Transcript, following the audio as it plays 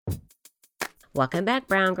Welcome back,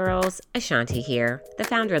 Brown Girls. Ashanti here, the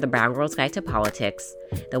founder of the Brown Girls Guide to Politics,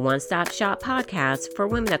 the one-stop shop podcast for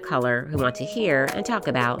women of color who want to hear and talk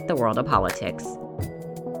about the world of politics.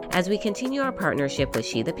 As we continue our partnership with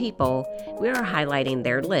She the People, we are highlighting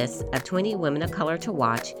their list of 20 women of color to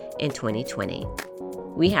watch in 2020.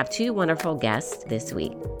 We have two wonderful guests this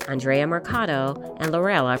week, Andrea Mercado and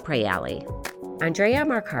Lorella Praeli. Andrea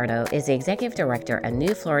Mercado is the executive director of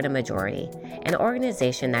New Florida Majority, an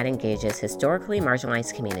organization that engages historically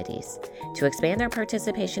marginalized communities to expand their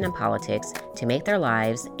participation in politics to make their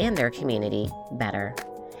lives and their community better.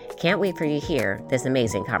 Can't wait for you to hear this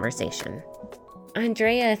amazing conversation.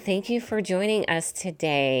 Andrea, thank you for joining us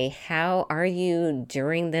today. How are you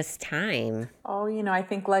during this time? Oh, I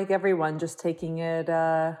think like everyone, just taking it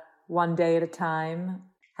one day at a time.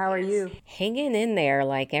 How are you? Hanging in there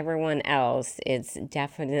like everyone else. It's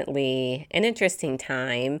definitely an interesting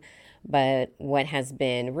time, but what has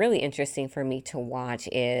been really interesting for me to watch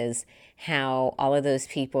is how all of those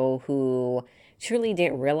people who truly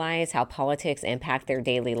didn't realize how politics impact their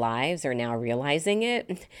daily lives are now realizing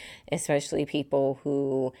it, especially people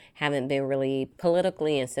who haven't been really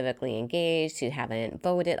politically and civically engaged, who haven't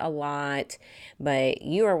voted a lot. But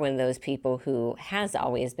you are one of those people who has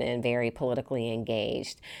always been very politically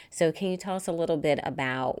engaged. So can you tell us a little bit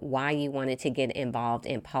about why you wanted to get involved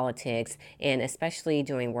in politics and especially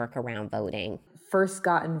doing work around voting? First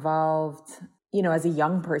got involved as a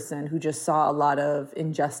young person who just saw a lot of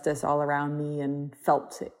injustice all around me and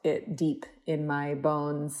felt it deep in my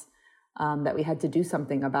bones, that we had to do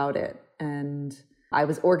something about it. And I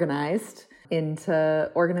was organized into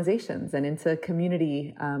organizations and into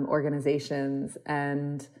community organizations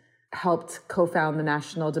and helped co-found the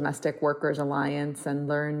National Domestic Workers Alliance and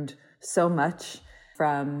learned so much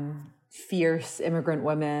from fierce immigrant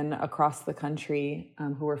women across the country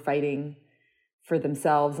who were fighting for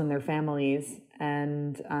themselves and their families.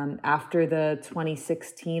 And after the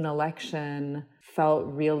 2016 election, felt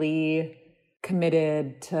really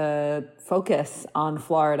committed to focus on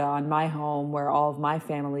Florida, on my home, where all of my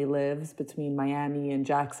family lives, between Miami and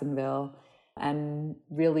Jacksonville, and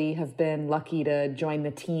really have been lucky to join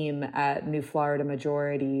the team at New Florida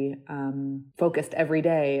Majority, focused every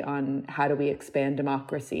day on how do we expand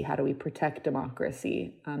democracy, how do we protect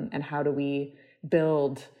democracy, and how do we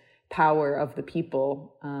build power of the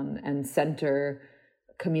people and center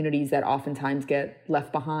communities that oftentimes get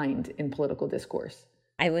left behind in political discourse.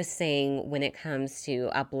 I was saying when it comes to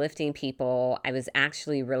uplifting people, I was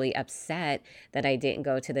actually really upset that I didn't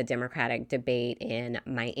go to the Democratic debate in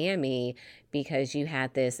Miami because you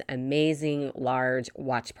had this amazing large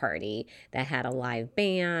watch party that had a live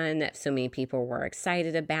band. So many people were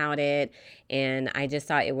excited about it. And I just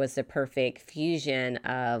thought it was the perfect fusion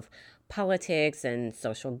of politics and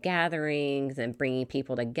social gatherings and bringing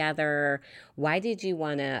people together. Why did you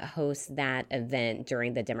want to host that event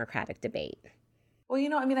during the Democratic debate? Well,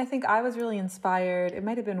 I think I was really inspired. It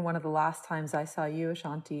might have been one of the last times I saw you,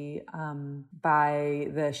 Ashanti, by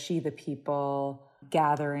the She the People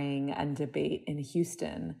gathering and debate in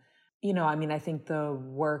Houston. I think the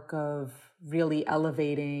work of really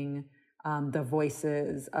elevating the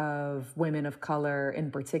voices of women of color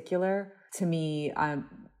in particular, to me,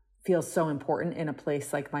 feels so important in a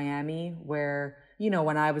place like Miami, where,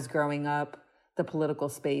 when I was growing up, the political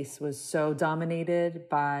space was so dominated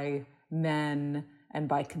by men and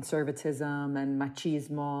by conservatism and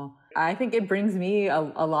machismo. I think it brings me a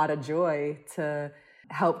lot of joy to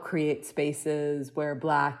help create spaces where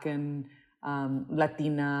Black and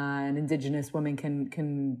Latina and Indigenous women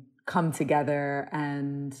can come together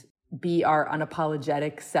and be our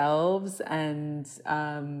unapologetic selves and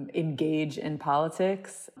engage in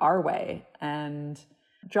politics our way, and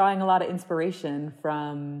drawing a lot of inspiration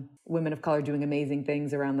from women of color doing amazing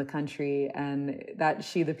things around the country. And that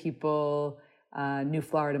She the People New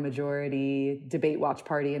Florida Majority debate watch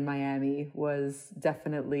party in Miami was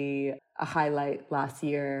definitely a highlight last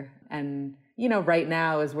year. And, right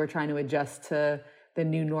now, as we're trying to adjust to the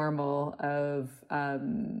new normal of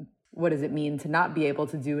what does it mean to not be able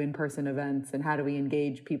to do in-person events, and how do we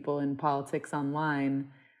engage people in politics online,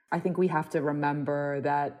 I think we have to remember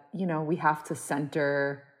that, we have to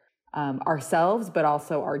center ourselves, but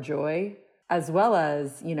also our joy, as well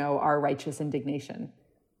as, our righteous indignation.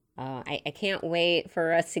 I can't wait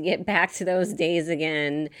for us to get back to those days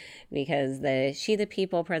again, because the She the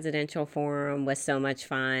People Presidential Forum was so much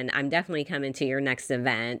fun. I'm definitely coming to your next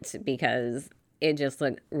event because it just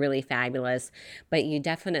looked really fabulous. But you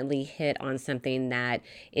definitely hit on something that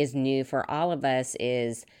is new for all of us,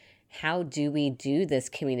 is how do we do this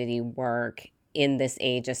community work in this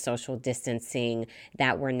age of social distancing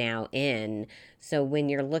that we're now in. So when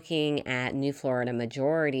you're looking at New Florida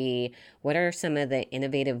Majority, what are some of the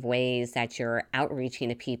innovative ways that you're outreaching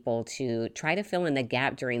to people to try to fill in the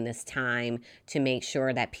gap during this time to make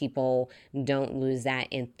sure that people don't lose that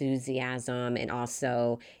enthusiasm and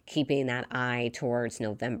also keeping that eye towards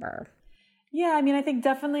November? Yeah, I mean, I think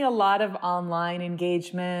definitely a lot of online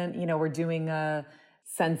engagement. We're doing a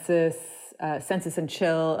census and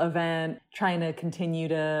chill event, trying to continue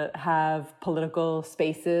to have political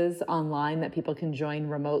spaces online that people can join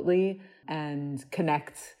remotely and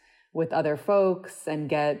connect with other folks and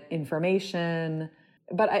get information.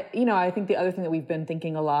 But I think the other thing that we've been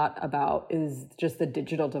thinking a lot about is just the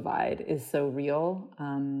digital divide is so real.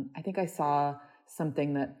 I think I saw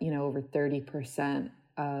something that, over 30%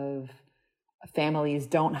 of families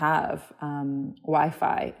don't have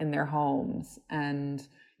Wi-Fi in their homes. And,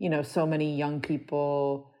 so many young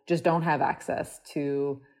people just don't have access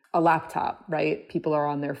to a laptop, right? People are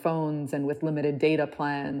on their phones and with limited data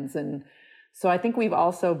plans. And so I think we've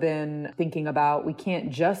also been thinking about, we can't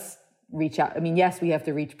just reach out. I mean, yes, we have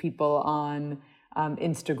to reach people on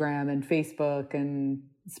Instagram and Facebook and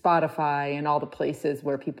Spotify and all the places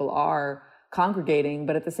where people are congregating,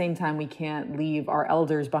 but at the same time, we can't leave our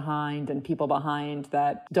elders behind and people behind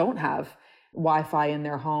that don't have Wi-Fi in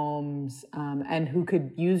their homes and who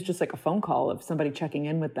could use just like a phone call of somebody checking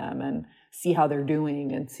in with them and see how they're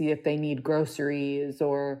doing and see if they need groceries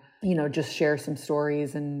or, just share some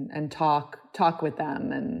stories and talk with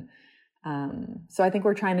them. And so I think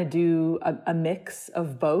we're trying to do a mix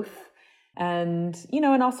of both. And,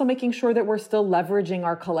 and also making sure that we're still leveraging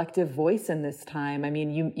our collective voice in this time. I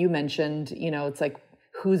mean, you mentioned, it's like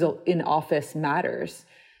who's in office matters.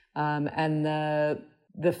 And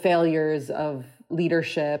the failures of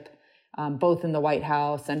leadership, both in the White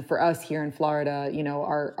House and for us here in Florida,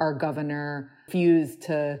 our governor refused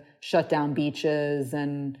to shut down beaches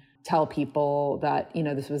and tell people that,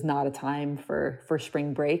 this was not a time for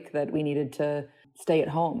spring break, that we needed to stay at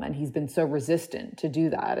home. And he's been so resistant to do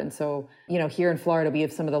that. And so, here in Florida, we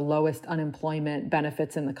have some of the lowest unemployment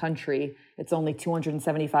benefits in the country. It's only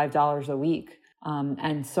 $275 a week.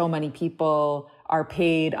 And so many people are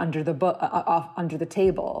paid under the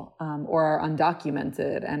table, or are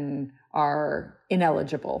undocumented and are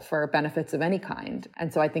ineligible for benefits of any kind.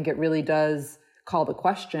 And so I think it really does call the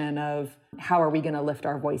question of how are we going to lift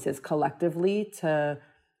our voices collectively to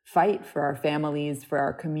fight for our families, for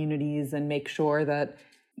our communities, and make sure that,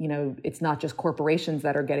 it's not just corporations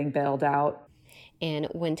that are getting bailed out. And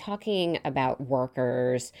when talking about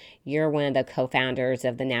workers, you're one of the co-founders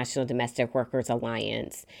of the National Domestic Workers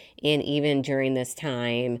Alliance. And even during this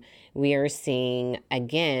time, we are seeing,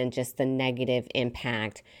 again, just the negative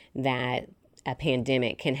impact that a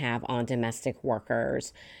pandemic can have on domestic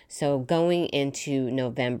workers. So going into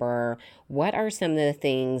November, what are some of the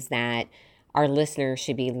things that our listeners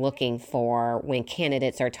should be looking for when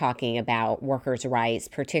candidates are talking about workers' rights,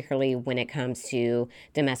 particularly when it comes to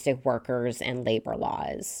domestic workers and labor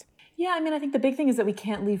laws? Yeah, I mean, I think the big thing is that we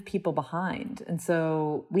can't leave people behind. And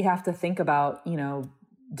so we have to think about,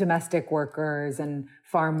 domestic workers and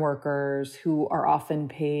farm workers who are often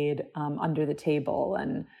paid under the table,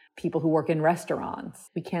 and people who work in restaurants.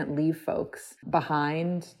 We can't leave folks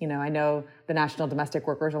behind. I know the National Domestic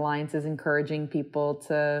Workers Alliance is encouraging people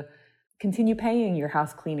to continue paying your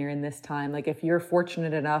house cleaner in this time. Like if you're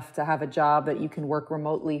fortunate enough to have a job that you can work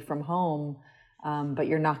remotely from home, but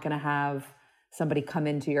you're not going to have somebody come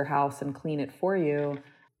into your house and clean it for you,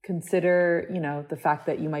 consider, the fact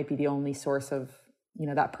that you might be the only source of,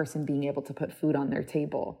 that person being able to put food on their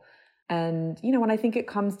table. And, when I think it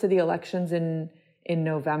comes to the elections in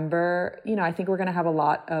November, I think we're going to have a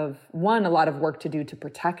lot of work to do to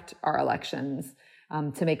protect our elections,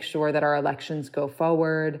 to make sure that our elections go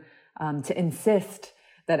forward, to insist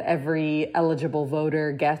that every eligible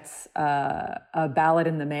voter gets a ballot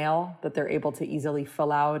in the mail that they're able to easily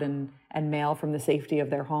fill out and mail from the safety of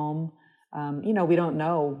their home. We don't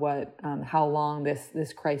know how long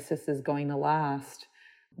this crisis is going to last,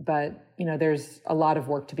 but there's a lot of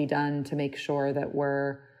work to be done to make sure that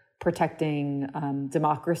we're protecting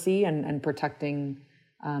democracy and protecting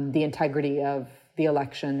the integrity of the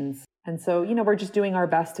elections. And so, we're just doing our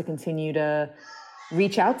best to continue to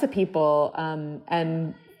reach out to people.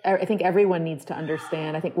 And I think everyone needs to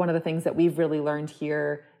understand. I think one of the things that we've really learned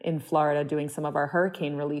here in Florida doing some of our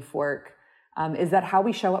hurricane relief work is that how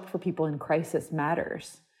we show up for people in crisis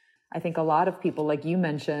matters. I think a lot of people, like you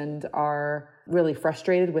mentioned, are really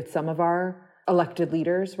frustrated with some of our elected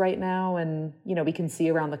leaders right now. And, we can see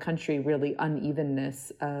around the country really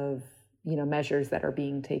unevenness of, measures that are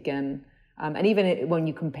being taken. And even when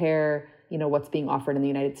you compare what's being offered in the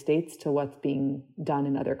United States to what's being done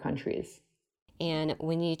in other countries. And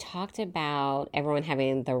when you talked about everyone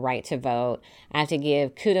having the right to vote, I have to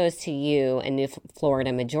give kudos to you and New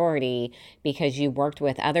Florida Majority because you worked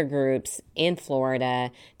with other groups in Florida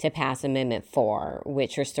to pass Amendment 4,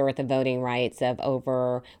 which restored the voting rights of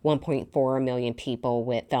over 1.4 million people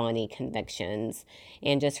with felony convictions.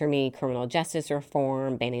 And just for me, criminal justice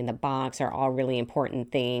reform, banning the box are all really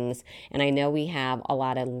important things. And I know we have a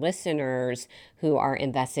lot of listeners who are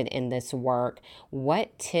invested in this work.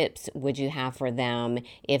 What tips would you have for them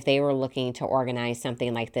if they were looking to organize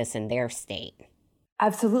something like this in their state?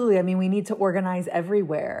 Absolutely. I mean, we need to organize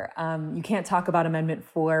everywhere. You can't talk about Amendment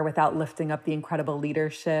 4 without lifting up the incredible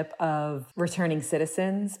leadership of returning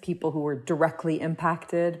citizens, people who were directly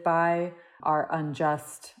impacted by our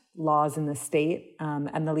unjust laws in the state,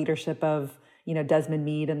 and the leadership of, Desmond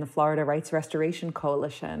Meade and the Florida Rights Restoration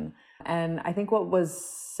Coalition. And I think what was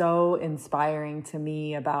so inspiring to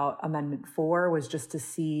me about Amendment 4 was just to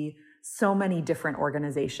see so many different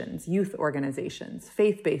organizations, youth organizations,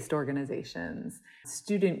 faith-based organizations,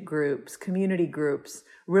 student groups, community groups,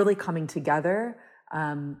 really coming together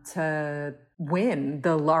to win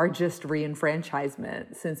the largest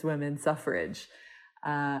reenfranchisement since women's suffrage.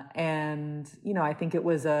 And I think it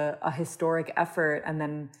was a historic effort. And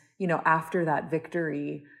then, after that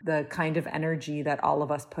victory, the kind of energy that all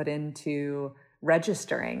of us put into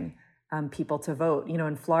registering people to vote.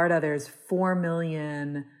 In Florida, there's 4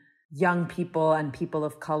 million young people and people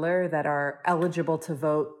of color that are eligible to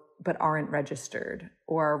vote but aren't registered,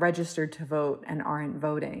 or are registered to vote and aren't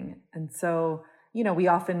voting. And so, we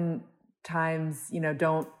oftentimes,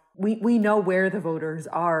 we know where the voters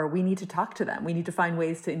are. We need to talk to them. We need to find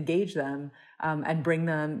ways to engage them and bring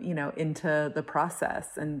them, into the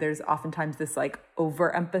process. And there's oftentimes this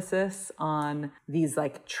overemphasis on these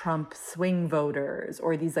Trump swing voters,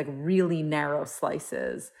 or these really narrow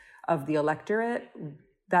slices of the electorate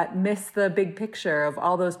that miss the big picture of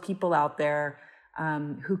all those people out there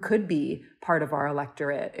who could be part of our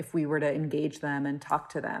electorate if we were to engage them and talk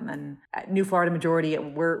to them. And at New Florida Majority,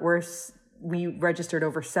 we registered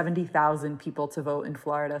over 70,000 people to vote in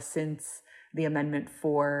Florida since the Amendment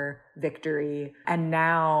 4 victory. And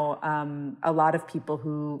now a lot of people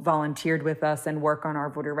who volunteered with us and work on our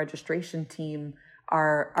voter registration team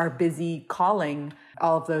are busy calling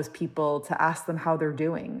all of those people to ask them how they're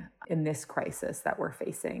doing in this crisis that we're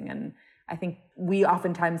facing. And I think we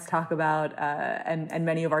oftentimes talk about, and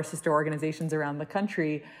many of our sister organizations around the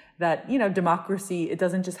country, that, democracy, it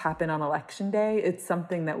doesn't just happen on election day. It's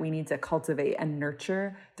something that we need to cultivate and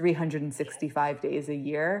nurture 365 days a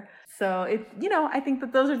year. So I think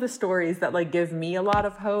that those are the stories that give me a lot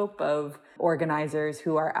of hope of organizers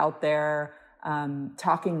who are out there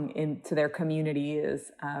talking into their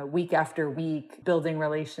communities week after week, building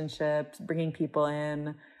relationships, bringing people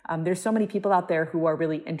in. There's so many people out there who are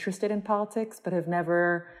really interested in politics, but have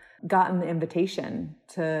never gotten the invitation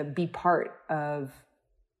to be part of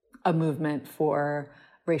a movement for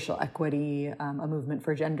racial equity, a movement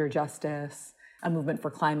for gender justice, a movement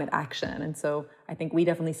for climate action. And so I think we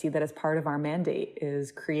definitely see that as part of our mandate,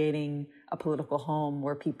 is creating a political home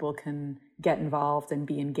where people can get involved and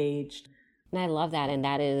be engaged. And I love that. And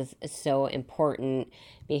that is so important,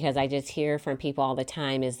 because I just hear from people all the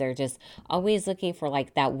time is they're just always looking for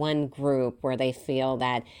that one group where they feel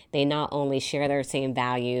that they not only share their same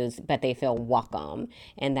values, but they feel welcome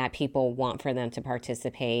and that people want for them to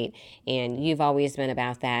participate. And you've always been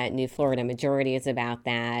about that. New Florida Majority is about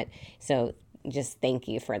that. So just thank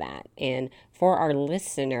you for that. And for our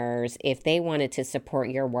listeners, if they wanted to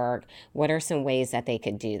support your work, what are some ways that they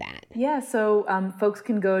could do that? Yeah, so folks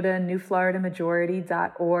can go to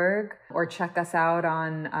newfloridamajority.org or check us out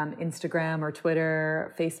on Instagram or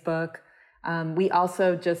Twitter, Facebook. We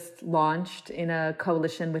also just launched, in a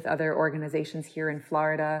coalition with other organizations here in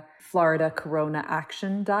Florida,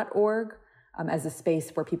 floridacoronaaction.org. As a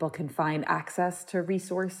space where people can find access to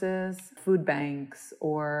resources, food banks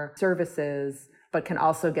or services, but can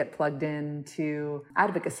also get plugged into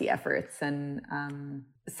advocacy efforts and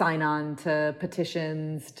sign on to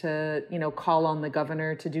petitions to, call on the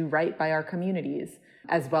governor to do right by our communities,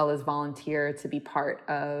 as well as volunteer to be part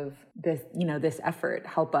of this, this effort.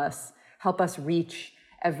 Help us reach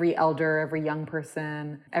every elder, every young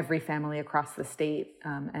person, every family across the state,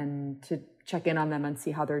 and to check in on them and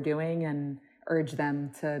see how they're doing and urge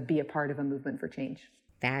them to be a part of a movement for change.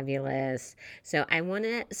 Fabulous. So I want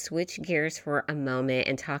to switch gears for a moment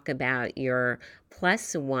and talk about your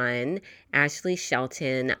 +1, Ashley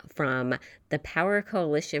Shelton from the Power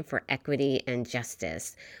Coalition for Equity and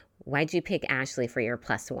Justice. Why'd you pick Ashley for your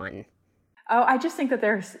 +1? Oh, I just think that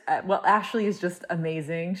Ashley is just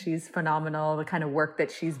amazing. She's phenomenal. The kind of work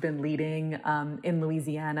that she's been leading in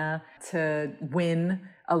Louisiana to win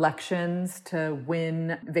elections, to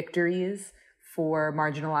win victories for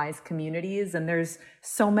marginalized communities. And there's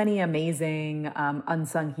so many amazing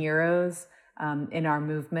unsung heroes in our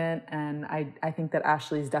movement. And I think that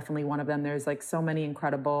Ashley is definitely one of them. There's like so many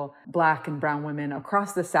incredible Black and brown women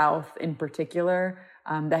across the South in particular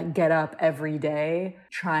that get up every day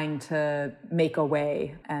trying to make a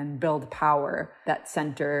way and build power that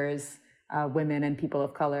centers women and people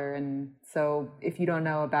of color. And so if you don't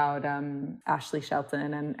know about Ashley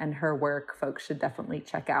Shelton and her work, folks should definitely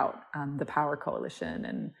check out the Power Coalition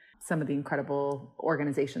and some of the incredible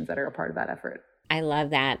organizations that are a part of that effort. I love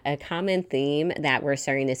that. A common theme that we're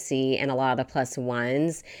starting to see in a lot of the plus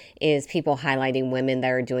ones is people highlighting women that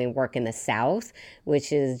are doing work in the South,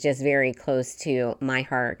 which is just very close to my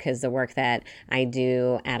heart because the work that I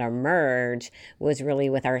do at Emerge was really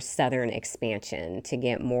with our Southern expansion to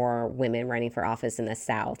get more women running for office in the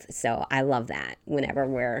South. So I love that whenever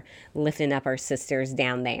we're lifting up our sisters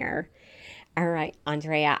down there. All right,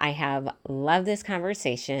 Andrea, I have loved this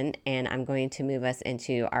conversation, and I'm going to move us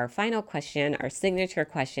into our final question, our signature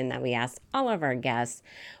question that we ask all of our guests.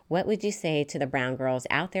 What would you say to the brown girls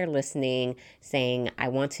out there listening saying, I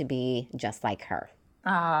want to be just like her?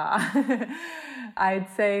 I'd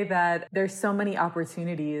say that there's so many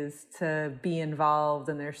opportunities to be involved,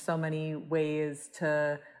 and there's so many ways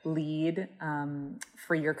to lead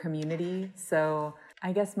for your community. So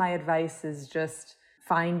I guess my advice is just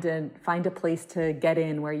find a place to get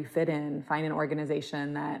in where you fit in. Find an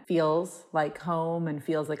organization that feels like home and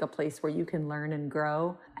feels like a place where you can learn and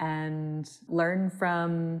grow and learn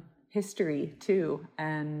from history too.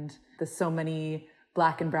 And there's so many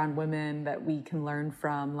Black and brown women that we can learn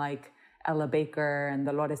from, like Ella Baker and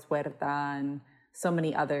Dolores Huerta and so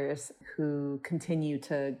many others who continue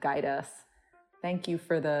to guide us. Thank you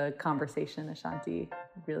for the conversation, Ashanti.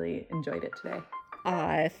 Really enjoyed it today.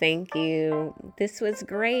 Thank you. This was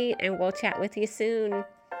great, and we'll chat with you soon.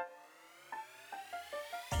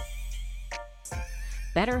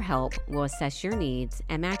 BetterHelp will assess your needs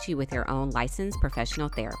and match you with your own licensed professional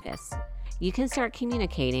therapist. You can start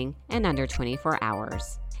communicating in under 24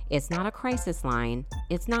 hours. It's not a crisis line.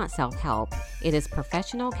 It's not self-help. It is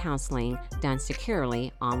professional counseling done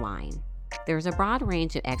securely online. There's a broad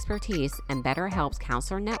range of expertise in BetterHelp's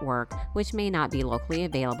counselor network, which may not be locally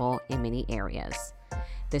available in many areas.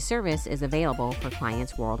 The service is available for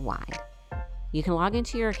clients worldwide. You can log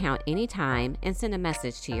into your account anytime and send a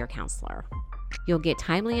message to your counselor. You'll get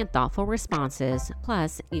timely and thoughtful responses,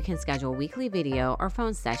 plus you can schedule weekly video or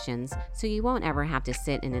phone sessions so you won't ever have to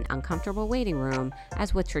sit in an uncomfortable waiting room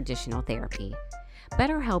as with traditional therapy.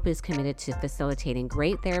 BetterHelp is committed to facilitating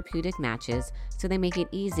great therapeutic matches, so they make it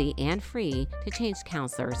easy and free to change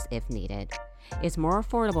counselors if needed. It's more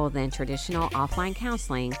affordable than traditional offline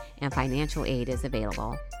counseling, and financial aid is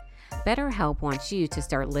available. BetterHelp wants you to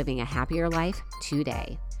start living a happier life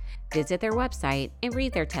today. Visit their website and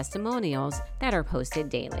read their testimonials that are posted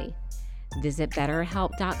daily. Visit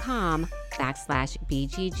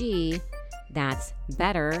betterhelp.com/BGG. That's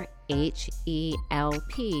better,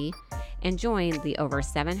 HELP, and join the over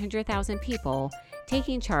 700,000 people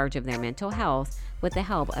taking charge of their mental health with the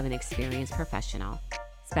help of an experienced professional.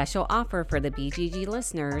 Special offer for the BGG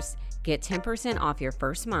listeners: get 10% off your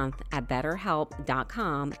first month at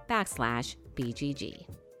betterhelp.com/BGG.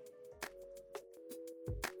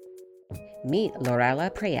 Meet Lorella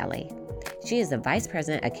Praeli. She is the Vice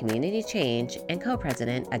President of Community Change and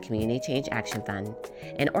Co-President of Community Change Action Fund,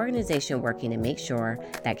 an organization working to make sure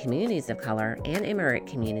that communities of color and immigrant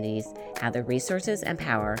communities have the resources and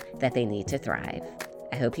power that they need to thrive.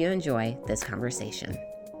 I hope you enjoy this conversation.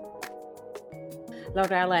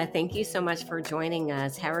 Lorella, thank you so much for joining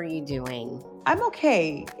us. How are you doing? I'm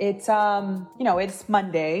okay. It's it's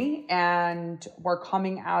Monday and we're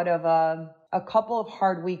coming out of a couple of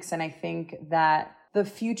hard weeks, and I think that the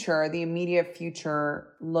immediate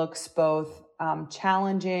future looks both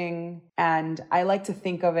challenging, and I like to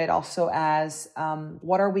think of it also as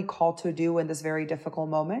what are we called to do in this very difficult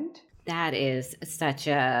moment?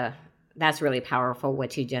 That's really powerful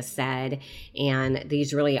what you just said. And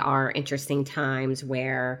these really are interesting times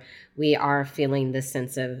where we are feeling this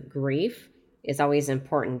sense of grief. It's always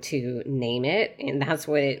important to name it, and that's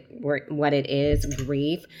what it is,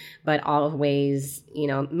 grief, but always,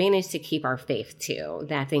 manage to keep our faith too,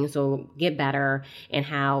 that things will get better, and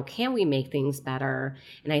how can we make things better?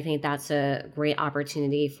 And I think that's a great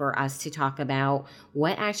opportunity for us to talk about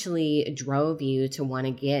what actually drove you to want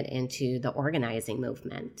to get into the organizing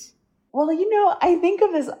movement. Well, I think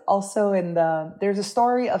of this also there's a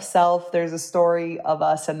story of self, there's a story of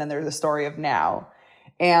us, and then there's a story of now.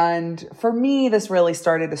 And for me, this really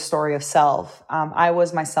started a story of self. I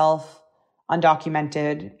was myself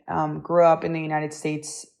undocumented, grew up in the United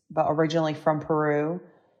States, but originally from Peru.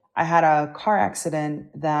 I had a car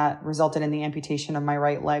accident that resulted in the amputation of my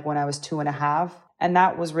right leg when I was 2.5. And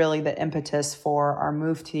that was really the impetus for our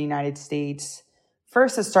move to the United States.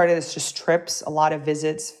 First, it started as just trips, a lot of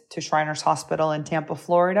visits to Shriners Hospital in Tampa,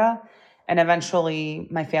 Florida. And eventually,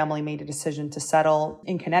 my family made a decision to settle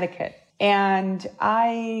in Connecticut. And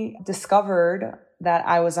I discovered that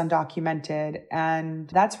I was undocumented. And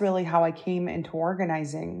that's really how I came into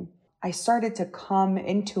organizing. I started to come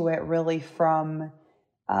into it really from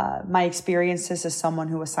my experiences as someone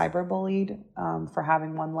who was cyberbullied for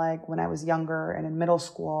having one leg when I was younger and in middle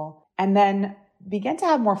school. And then began to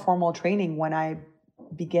have more formal training when I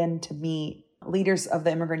began to meet leaders of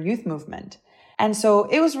the immigrant youth movement. And so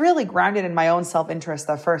it was really grounded in my own self-interest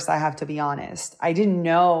at first, I have to be honest. I didn't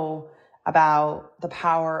know about the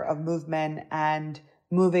power of movement and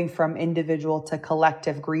moving from individual to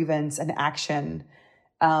collective grievance and action,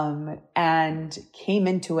 and came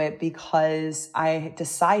into it because I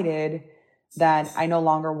decided that I no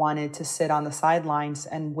longer wanted to sit on the sidelines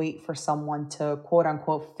and wait for someone to quote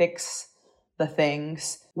unquote fix the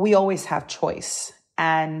things. We always have choice,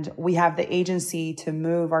 and we have the agency to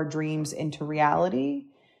move our dreams into reality.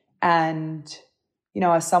 And,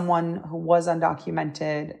 as someone who was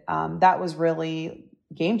undocumented, that was really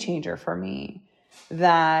a game changer for me.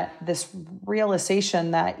 That this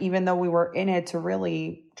realization that even though we were in it to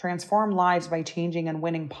really transform lives by changing and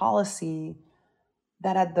winning policy,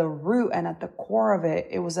 that at the root and at the core of it,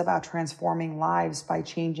 it was about transforming lives by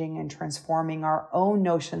changing and transforming our own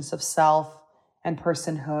notions of self and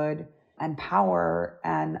personhood and power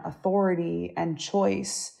and authority and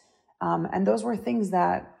choice. And those were things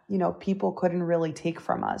that, people couldn't really take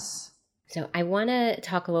from us. So I want to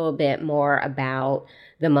talk a little bit more about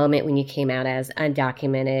the moment when you came out as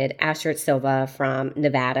undocumented. Astrid Silva from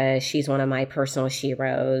Nevada, she's one of my personal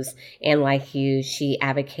sheroes. And like you, she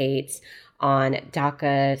advocates on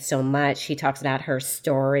DACA so much. She talks about her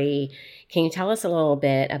story. Can you tell us a little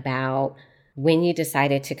bit about when you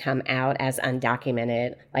decided to come out as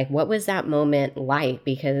undocumented? Like, what was that moment like?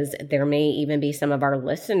 Because there may even be some of our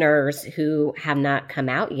listeners who have not come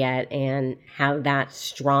out yet and have that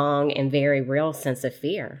strong and very real sense of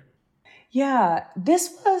fear. Yeah,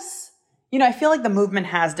 this was, I feel like the movement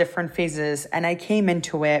has different phases, and I came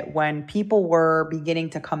into it when people were beginning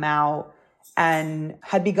to come out and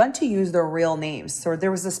had begun to use their real names. So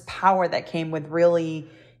there was this power that came with really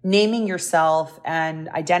naming yourself and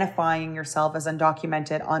identifying yourself as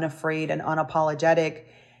undocumented, unafraid, and unapologetic.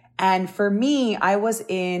 And for me, I was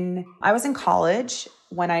in college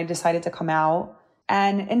when I decided to come out.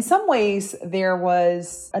 And in some ways, there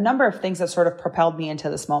was a number of things that sort of propelled me into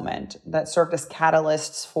this moment that served as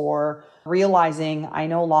catalysts for realizing I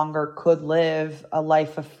no longer could live a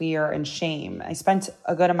life of fear and shame. I spent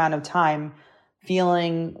a good amount of time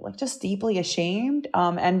feeling like just deeply ashamed,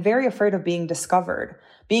 and very afraid of being discovered.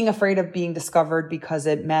 Being afraid of being discovered because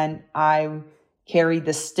it meant I carried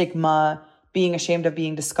the stigma, being ashamed of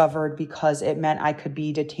being discovered because it meant I could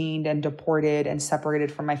be detained and deported and separated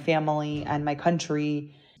from my family and my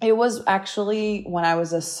country. It was actually when I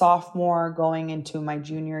was a sophomore going into my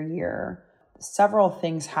junior year, several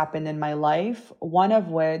things happened in my life. One of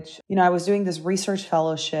which, I was doing this research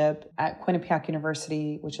fellowship at Quinnipiac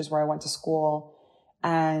University, which is where I went to school.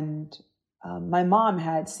 And my mom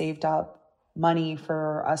had saved up money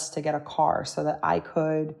for us to get a car so that I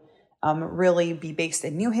could really be based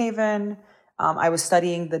in New Haven. I was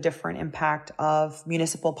studying the different impact of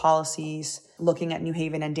municipal policies, looking at New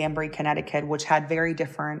Haven and Danbury, Connecticut, which had very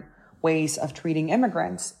different ways of treating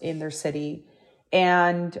immigrants in their city.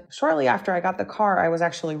 And shortly after I got the car, I was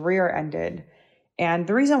actually rear-ended. And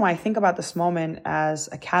the reason why I think about this moment as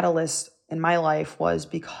a catalyst in my life was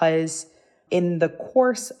because in the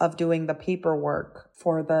course of doing the paperwork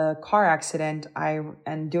for the car accident,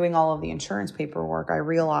 and doing all of the insurance paperwork, I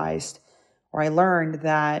learned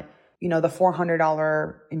that, the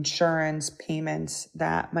 $400 insurance payments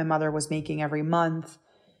that my mother was making every month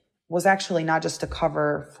was actually not just to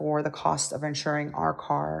cover for the cost of insuring our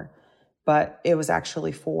car, but it was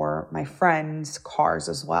actually for my friends' cars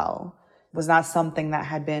as well. It was not something that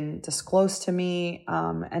had been disclosed to me.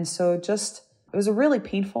 And so it was a really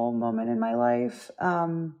painful moment in my life.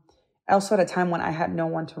 Also at a time when I had no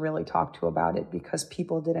one to really talk to about it because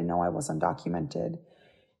people didn't know I was undocumented.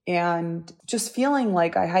 And just feeling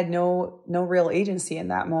like I had no real agency in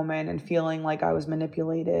that moment, and feeling like I was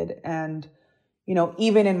manipulated. And,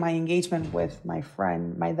 even in my engagement with my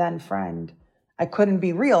then friend, I couldn't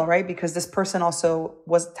be real, right? Because this person also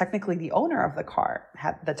was technically the owner of the car.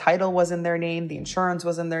 The title was in their name, the insurance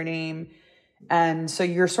was in their name. And so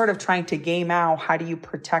you're sort of trying to game out, how do you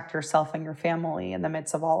protect yourself and your family in the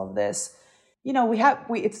midst of all of this?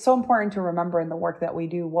 It's so important to remember in the work that we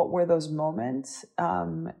do, what were those moments?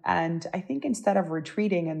 And I think instead of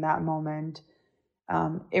retreating in that moment,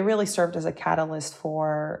 it really served as a catalyst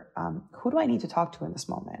for who do I need to talk to in this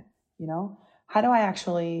moment? How do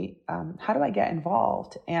I get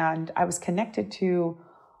involved? And I was connected to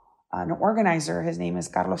an organizer. His name is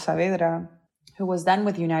Carlos Saavedra, who was then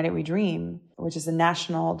with United We Dream, which is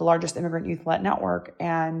the largest immigrant youth-led network.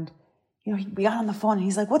 And, we got on the phone and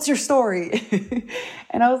he's like, "What's your story?"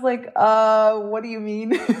 And I was like, "What do you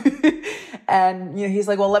mean?" And, he's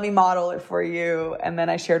like, "Well, let me model it for you." And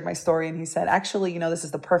then I shared my story and he said, "Actually, this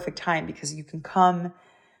is the perfect time because you can come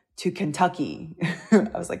to Kentucky."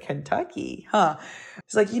 I was like, "Kentucky, huh?"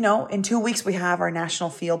 It's like, in 2 weeks, we have our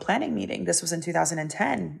national field planning meeting. This was in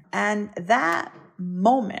 2010. And that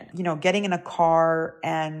moment, getting in a car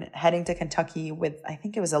and heading to Kentucky with, I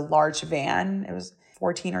think it was a large van. It was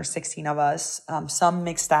 14 or 16 of us, some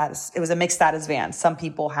mixed status. It was a mixed status van. Some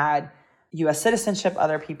people had U.S. citizenship,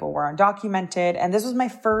 other people were undocumented. And this was my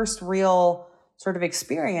first real sort of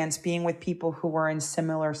experience being with people who were in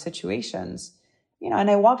similar situations. And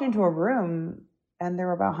I walked into a room and there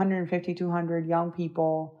were about 150, 200 young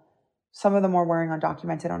people. Some of them were wearing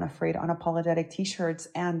undocumented, unafraid, unapologetic t-shirts.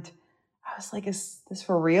 And I was like, is this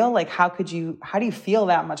for real? Like, how do you feel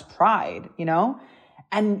that much pride,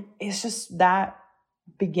 And it's just that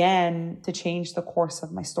began to change the course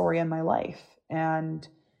of my story and my life. And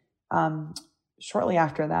shortly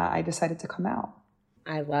after that, I decided to come out.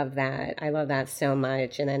 I love that. I love that so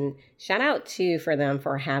much. And then shout out for them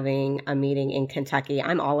for having a meeting in Kentucky.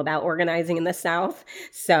 I'm all about organizing in the South.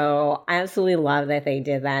 So I absolutely love that they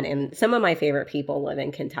did that. And some of my favorite people live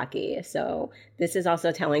in Kentucky. So this is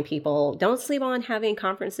also telling people, don't sleep on having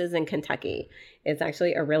conferences in Kentucky. It's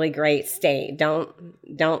actually a really great state.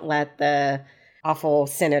 Don't let the awful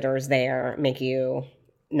senators there make you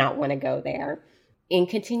not want to go there. In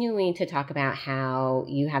continuing to talk about how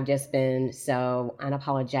you have just been so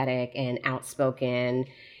unapologetic and outspoken,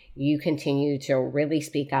 you continue to really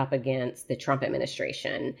speak up against the Trump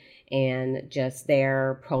administration and just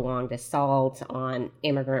their prolonged assault on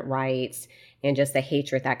immigrant rights and just the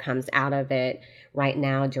hatred that comes out of it. Right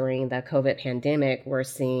now, during the COVID pandemic, we're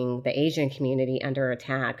seeing the Asian community under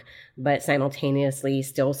attack, but simultaneously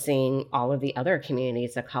still seeing all of the other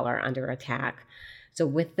communities of color under attack. So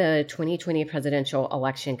with the 2020 presidential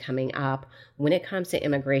election coming up, when it comes to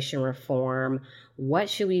immigration reform, what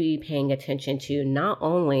should we be paying attention to, not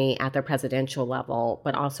only at the presidential level,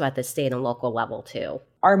 but also at the state and local level too?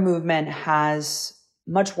 Our movement has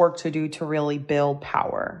much work to do to really build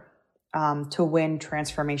power, to win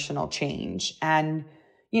transformational change. And,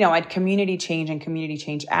 at Community Change and Community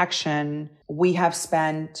Change Action, we have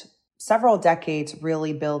spent several decades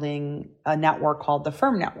really building a network called the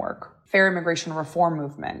FIRM Network, Fair Immigration Reform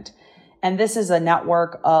Movement. And this is a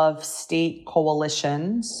network of state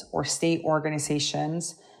coalitions or state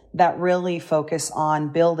organizations that really focus on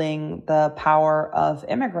building the power of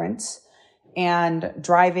immigrants and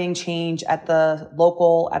driving change at the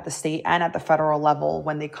local, at the state, and at the federal level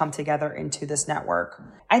when they come together into this network.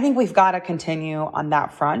 I think we've got to continue on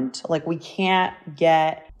that front. Like, we can't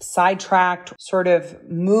get sidetracked, sort of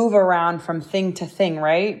move around from thing to thing,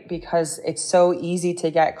 right? Because it's so easy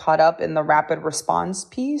to get caught up in the rapid response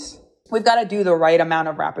piece. We've got to do the right amount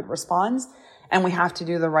of rapid response, and we have to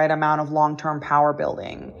do the right amount of long-term power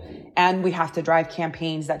building. And we have to drive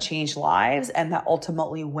campaigns that change lives and that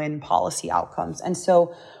ultimately win policy outcomes. And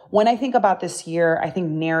so when I think about this year, I think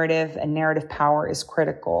narrative and narrative power is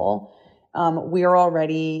critical. We are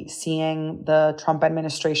already seeing the Trump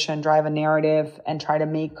administration drive a narrative and try to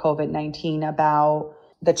make COVID-19 about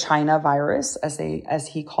the China virus, as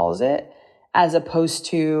he calls it, as opposed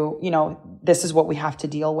to, this is what we have to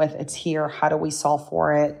deal with. It's here. How do we solve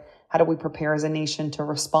for it? How do we prepare as a nation to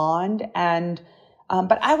respond? And,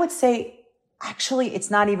 but I would say, actually, it's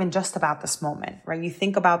not even just about this moment, right? You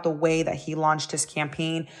think about the way that he launched his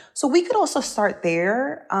campaign. So we could also start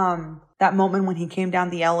there. That moment when he came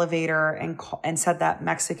down the elevator and said that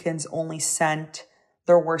Mexicans only sent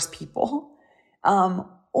their worst people.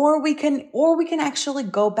 Or we can actually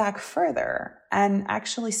go back further and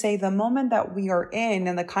actually say the moment that we are in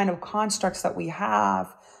and the kind of constructs that we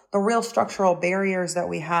have, the real structural barriers that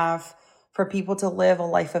we have for people to live a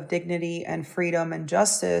life of dignity and freedom and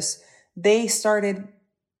justice, they started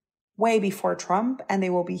way before Trump, and they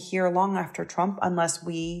will be here long after Trump unless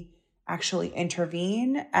we actually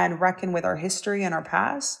intervene and reckon with our history and our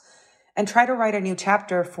past and try to write a new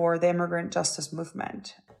chapter for the immigrant justice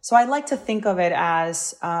movement. So I like to think of it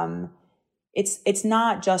as it's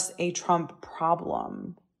not just a Trump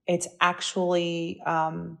problem. It's actually,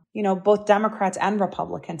 both Democrats and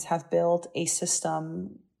Republicans have built a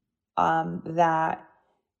system that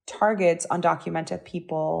targets undocumented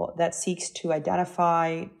people, that seeks to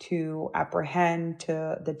identify, to apprehend,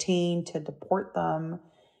 to detain, to deport them.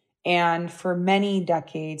 And for many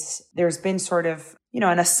decades, there's been sort of,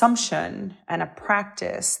 an assumption and a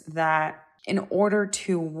practice that in order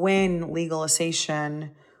to win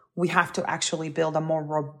legalization, we have to actually build a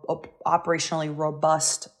more operationally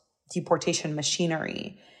robust deportation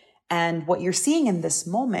machinery. And what you're seeing in this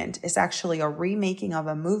moment is actually a remaking of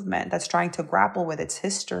a movement that's trying to grapple with its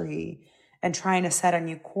history and trying to set a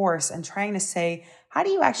new course and trying to say, how do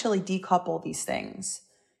you actually decouple these things?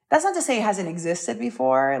 That's not to say it hasn't existed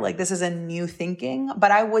before. Like, this is a new thinking,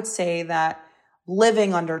 but I would say that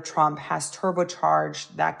living under Trump has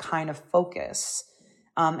turbocharged that kind of focus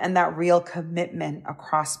and that real commitment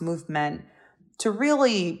across movement to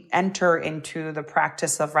really enter into the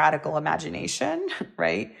practice of radical imagination,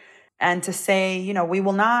 right? And to say, we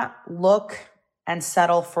will not look and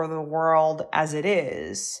settle for the world as it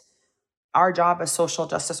is. Our job as social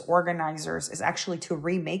justice organizers is actually to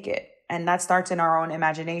remake it. And that starts in our own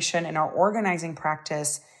imagination, in our organizing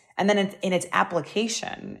practice, and then in its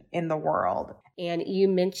application in the world. And you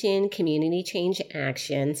mentioned community change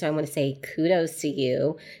action. So I want to say kudos to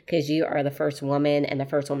you because you are the first woman and the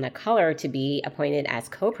first woman of color to be appointed as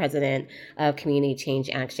co-president of Community Change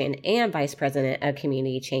Action and vice president of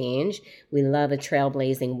Community Change. We love a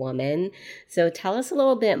trailblazing woman. So tell us a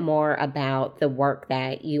little bit more about the work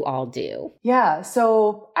that you all do. Yeah.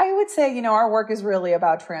 So I would say, our work is really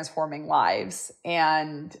about transforming lives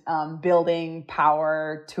and building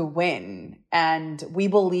power to win. And we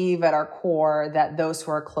believe at our core that those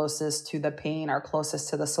who are closest to the pain are closest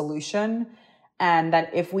to the solution. And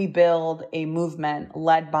that if we build a movement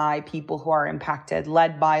led by people who are impacted,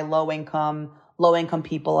 led by low income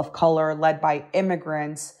people of color, led by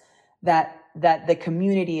immigrants, that the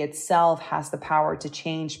community itself has the power to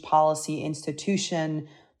change policy, institution,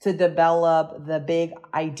 to develop the big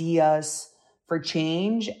ideas for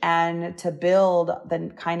change and to build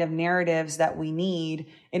the kind of narratives that we need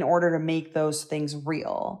in order to make those things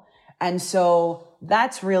real. And so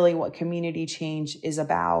that's really what community change is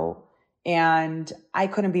about. And I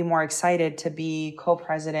couldn't be more excited to be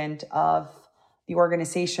co-president of the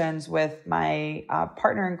organizations with my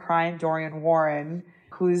partner in crime, Dorian Warren,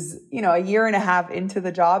 who's, a year and a half into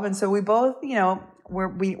the job. And so we both,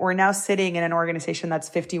 we're now sitting in an organization that's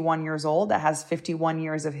 51 years old, that has 51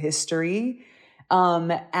 years of history,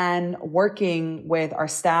 and working with our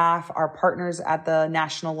staff, our partners at the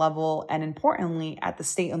national level, and importantly, at the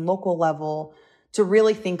state and local level, to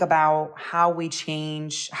really think about how we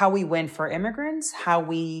change, how we win for immigrants, how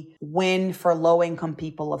we win for low-income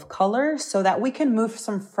people of color, so that we can move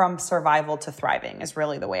from survival to thriving is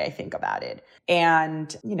really the way I think about it.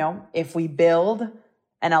 And, if we build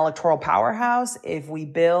an electoral powerhouse, if we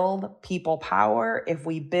build people power, if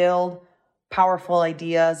we build powerful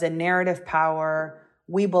ideas and narrative power,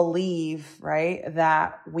 we believe, right,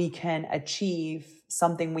 that we can achieve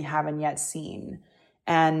something we haven't yet seen.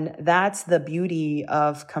 And that's the beauty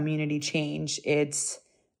of community change. It's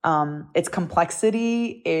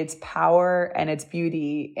complexity, it's power, and it's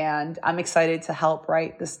beauty. And I'm excited to help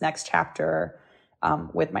write this next chapter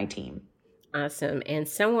with my team. Awesome. And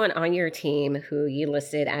someone on your team who you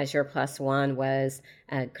listed as your plus one was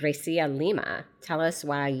Gracia Lima. Tell us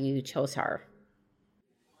why you chose her.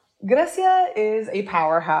 Gracia is a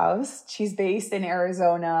powerhouse. She's based in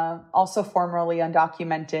Arizona, also formerly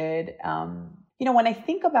undocumented. When I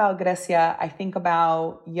think about Gracia, I think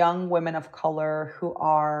about young women of color who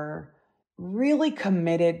are really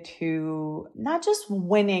committed to not just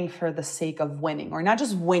winning for the sake of winning, or not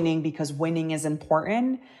just winning because winning is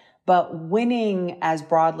important, but winning as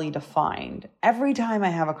broadly defined. Every time I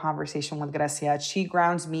have a conversation with Gracia, she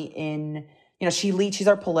grounds me in, she's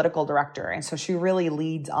our political director. And so she really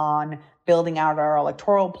leads on building out our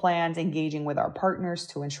electoral plans, engaging with our partners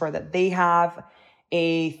to ensure that they have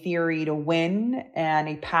a theory to win and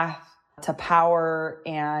a path to power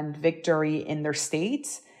and victory in their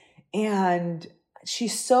states. And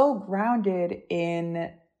she's so grounded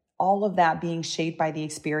in all of that being shaped by the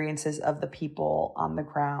experiences of the people on the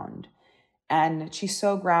ground. And she's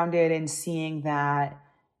so grounded in seeing that,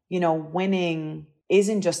 winning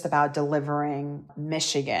isn't just about delivering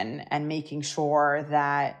Michigan and making sure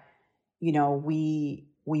that, we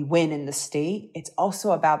we win in the state, it's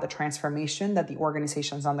also about the transformation that the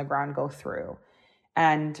organizations on the ground go through.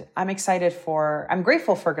 And I'm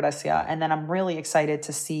grateful for Gracia, and then I'm really excited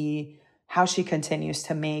to see how she continues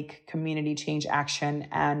to make community change action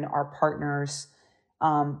and our partners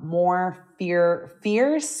more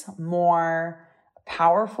fierce, more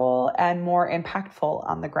powerful, and more impactful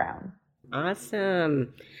on the ground.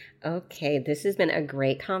 Awesome. Okay, this has been a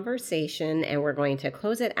great conversation, and we're going to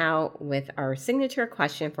close it out with our signature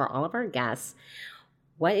question for all of our guests.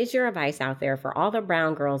 What is your advice out there for all the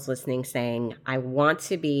brown girls listening saying, I want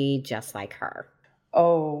to be just like her?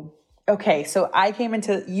 Oh, okay. So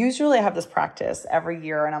usually I have this practice every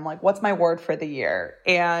year and I'm like, what's my word for the year?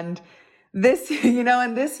 And this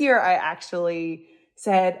year I actually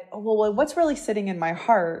said, well, what's really sitting in my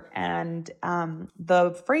heart? And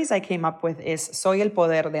the phrase I came up with is soy el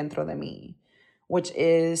poder dentro de mí, which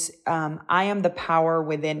is I am the power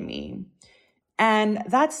within me. And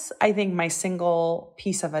that's, I think, my single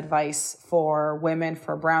piece of advice for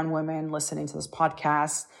brown women listening to this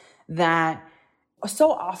podcast, that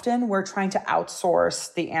so often we're trying to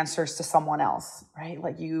outsource the answers to someone else, right?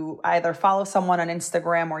 Like you either follow someone on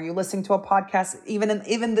Instagram or you listen to a podcast,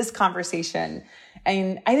 even this conversation.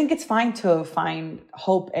 And I think it's fine to find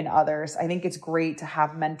hope in others. I think it's great to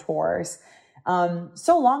have mentors.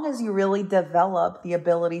 So long as you really develop the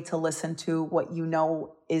ability to listen to what you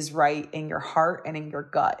know is right in your heart and in your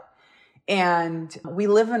gut. And we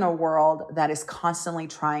live in a world that is constantly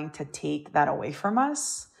trying to take that away from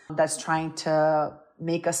us, that's trying to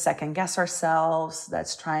make us second guess ourselves,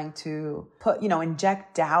 that's trying to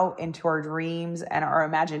inject doubt into our dreams and our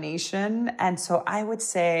imagination. And so I would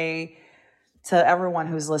say to everyone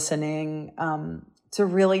who's listening, to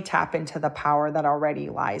really tap into the power that already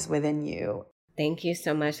lies within you. Thank you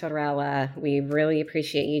so much, Lorella. We really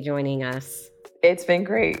appreciate you joining us. It's been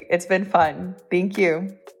great. It's been fun. Thank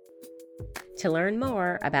you. To learn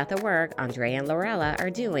more about the work Andrea and Lorella are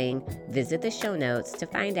doing, visit the show notes to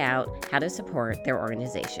find out how to support their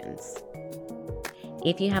organizations.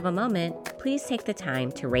 If you have a moment, please take the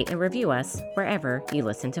time to rate and review us wherever you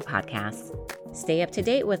listen to podcasts. Stay up to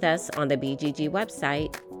date with us on the BGG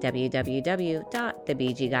website,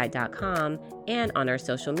 www.thebgguide.com, and on our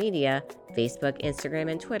social media, Facebook, Instagram,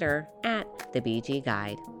 and Twitter at The BG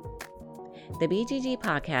Guide. The BGG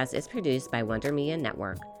podcast is produced by Wonder Media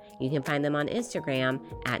Network. You can find them on Instagram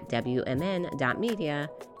at WMN.media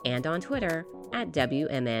and on Twitter at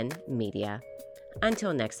WMNmedia.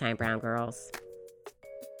 Until next time, brown girls.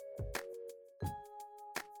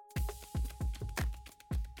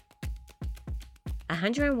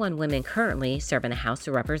 101 women currently serve in the House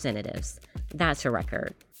of Representatives. That's a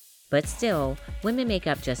record. But still, women make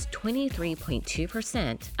up just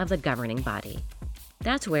 23.2% of the governing body.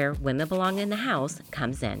 That's where Women Belong in the House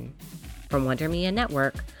comes in. From Wonder Media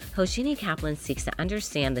Network, host Jeannie Kaplan seeks to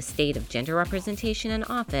understand the state of gender representation in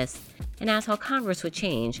office and asks how Congress would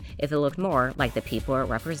change if it looked more like the people it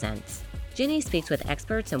represents. Ginny speaks with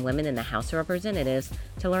experts and women in the House of Representatives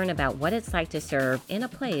to learn about what it's like to serve in a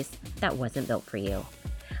place that wasn't built for you.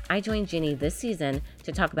 I joined Ginny this season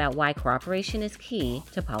to talk about why cooperation is key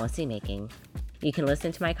to policymaking. You can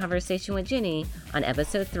listen to my conversation with Ginny on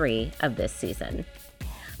episode 3 of this season.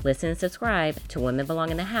 Listen and subscribe to Women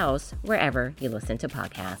Belong in the House wherever you listen to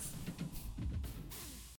podcasts.